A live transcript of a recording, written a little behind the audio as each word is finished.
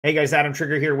Hey guys, Adam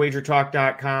Trigger here,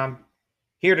 wagertalk.com.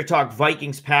 Here to talk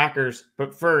Vikings Packers.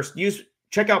 But first,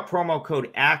 check out promo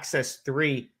code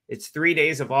ACCESS3. It's 3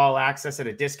 days of all access at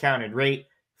a discounted rate,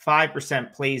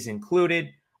 5% plays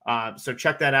included. So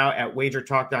check that out at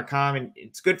wagertalk.com. And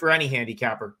it's good for any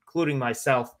handicapper, including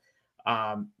myself.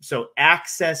 So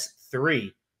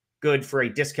ACCESS3, good for a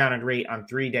discounted rate on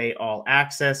 3-day all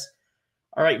access.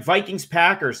 All right, Vikings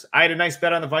Packers. I had a nice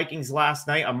bet on the Vikings last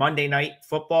night on Monday Night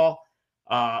Football.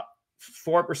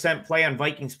 4% play on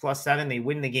Vikings +7. They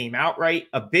win the game outright.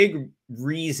 A big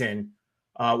reason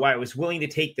why I was willing to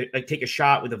take a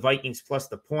shot with the Vikings plus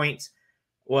the points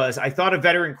was I thought a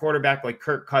veteran quarterback like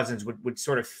Kirk Cousins would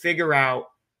sort of figure out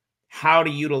how to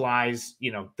utilize,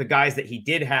 the guys that he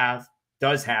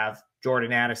does have,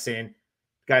 Jordan Addison,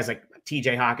 guys like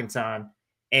TJ Hawkinson,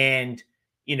 and,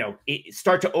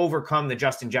 start to overcome the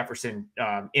Justin Jefferson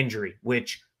injury,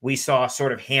 which we saw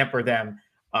sort of hamper them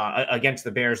against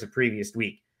the Bears the previous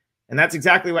week. And that's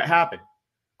exactly what happened.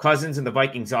 Cousins and the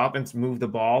Vikings offense moved the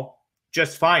ball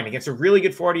just fine against a really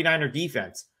good 49er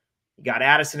defense. You got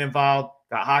Addison involved,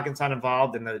 got Hawkinson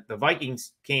involved, and the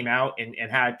Vikings came out and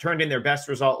had turned in their best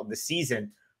result of the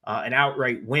season, an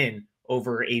outright win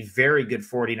over a very good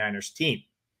 49ers team.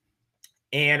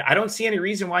 And I don't see any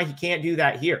reason why he can't do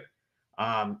that here.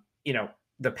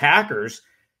 The Packers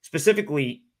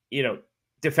specifically,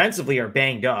 defensively are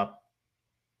banged up.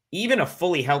 Even a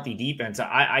fully healthy defense,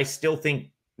 I still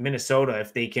think Minnesota,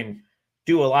 if they can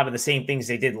do a lot of the same things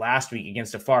they did last week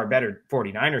against a far better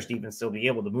 49ers defense, they'll be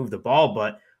able to move the ball.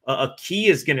 But a key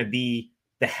is going to be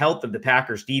the health of the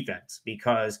Packers defense,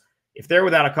 because if they're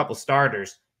without a couple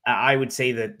starters, I would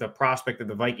say that the prospect of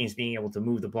the Vikings being able to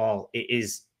move the ball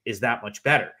is that much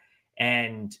better.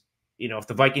 And, if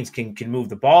the Vikings can move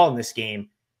the ball in this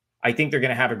game, I think they're going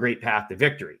to have a great path to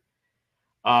victory.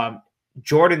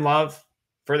 Jordan Love,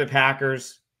 for the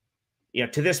Packers,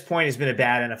 to this point has been a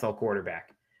bad NFL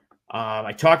quarterback.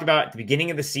 I talked about at the beginning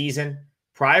of the season,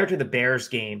 prior to the Bears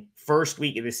game, first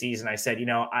week of the season, I said,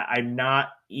 I'm not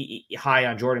high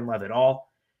on Jordan Love at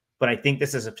all, but I think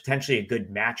this is potentially a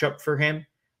good matchup for him.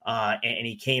 And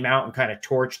he came out and kind of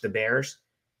torched the Bears.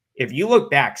 If you look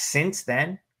back since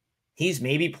then, he's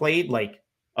maybe played like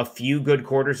a few good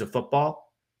quarters of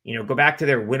football. Go back to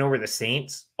their win over the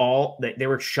Saints. They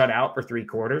were shut out for 3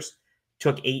 quarters.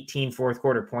 Took 18 fourth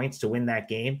quarter points to win that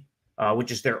game,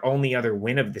 which is their only other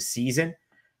win of the season.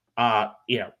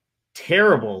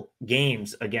 Terrible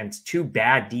games against 2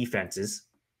 bad defenses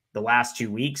the last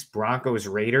 2 weeks, Broncos,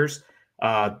 Raiders.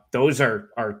 Those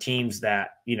are teams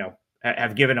that,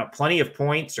 have given up plenty of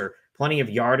points or plenty of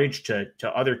yardage to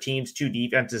other teams, 2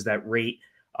 defenses that rate,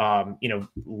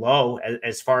 low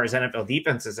as far as NFL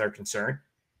defenses are concerned.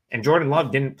 And Jordan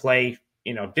Love didn't play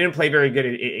very good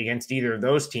against either of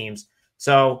those teams.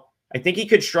 So I think he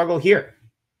could struggle here.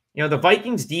 The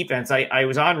Vikings defense, I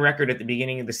was on record at the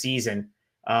beginning of the season,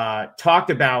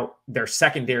 talked about their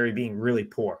secondary being really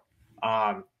poor,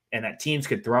 and that teams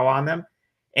could throw on them.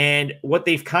 And what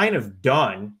they've kind of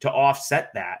done to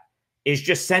offset that is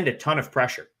just send a ton of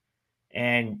pressure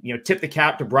and, tip the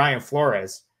cap to Brian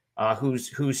Flores,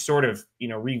 who's sort of,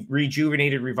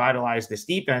 rejuvenated, revitalized this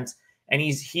defense. And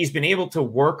he's been able to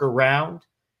work around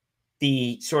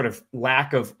the sort of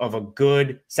lack of a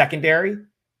good secondary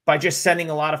by just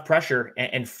sending a lot of pressure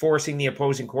and forcing the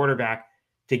opposing quarterback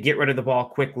to get rid of the ball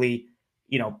quickly,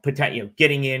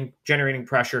 getting in, generating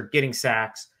pressure, getting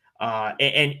sacks.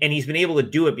 And he's been able to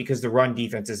do it because the run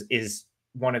defense is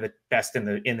one of the best in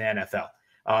the NFL.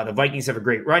 The Vikings have a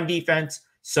great run defense.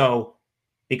 So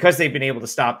because they've been able to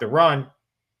stop the run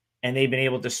and they've been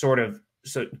able to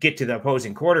get to the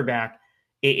opposing quarterback,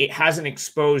 it hasn't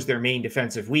exposed their main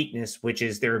defensive weakness, which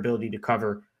is their ability to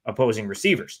cover opposing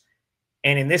receivers.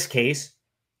 And in this case,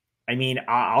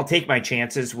 I'll take my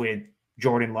chances with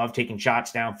Jordan Love taking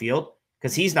shots downfield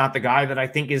because he's not the guy that I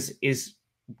think is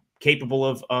capable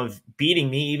of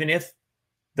beating me, even if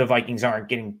the Vikings aren't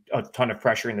getting a ton of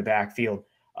pressure in the backfield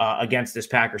against this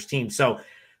Packers team. So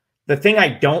the thing I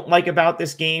don't like about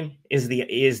this game is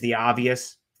the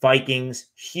obvious. Vikings,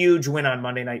 huge win on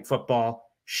Monday Night Football,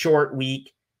 short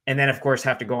week, and then, of course,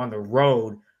 have to go on the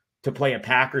road to play a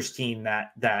Packers team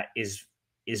that is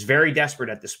very desperate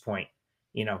at this point.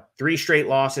 3 straight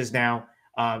losses now.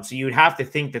 So you would have to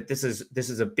think that this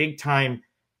is a big time,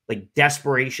 like,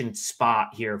 desperation spot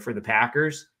here for the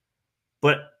Packers.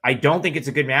 But I don't think it's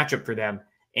a good matchup for them.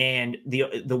 And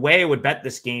the way I would bet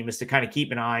this game is to kind of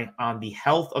keep an eye on the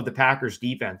health of the Packers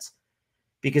defense.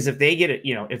 Because if they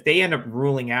if they end up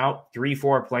ruling out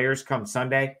 3-4 players come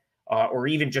Sunday, or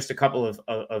even just a couple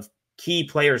of key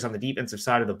players on the defensive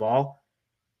side of the ball,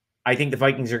 I think the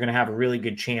Vikings are going to have a really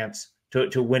good chance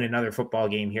to win another football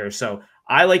game here. So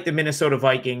I like the Minnesota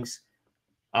Vikings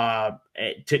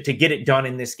to get it done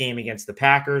in this game against the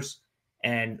Packers.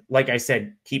 And like I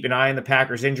said, keep an eye on the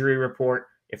Packers injury report.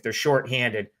 If they're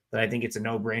shorthanded, then I think it's a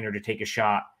no-brainer to take a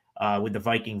shot with the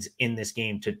Vikings in this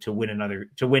game to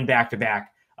win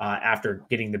back-to-back after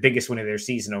getting the biggest win of their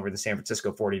season over the San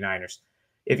Francisco 49ers.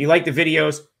 If you like the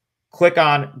videos, click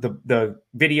on the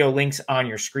video links on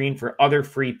your screen for other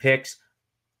free picks.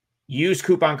 Use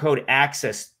coupon code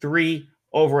ACCESS3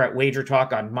 over at Wager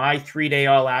Talk on my 3-day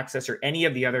all access or any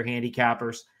of the other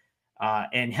handicappers.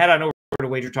 And head on over to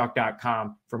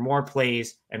wagertalk.com for more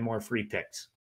plays and more free picks.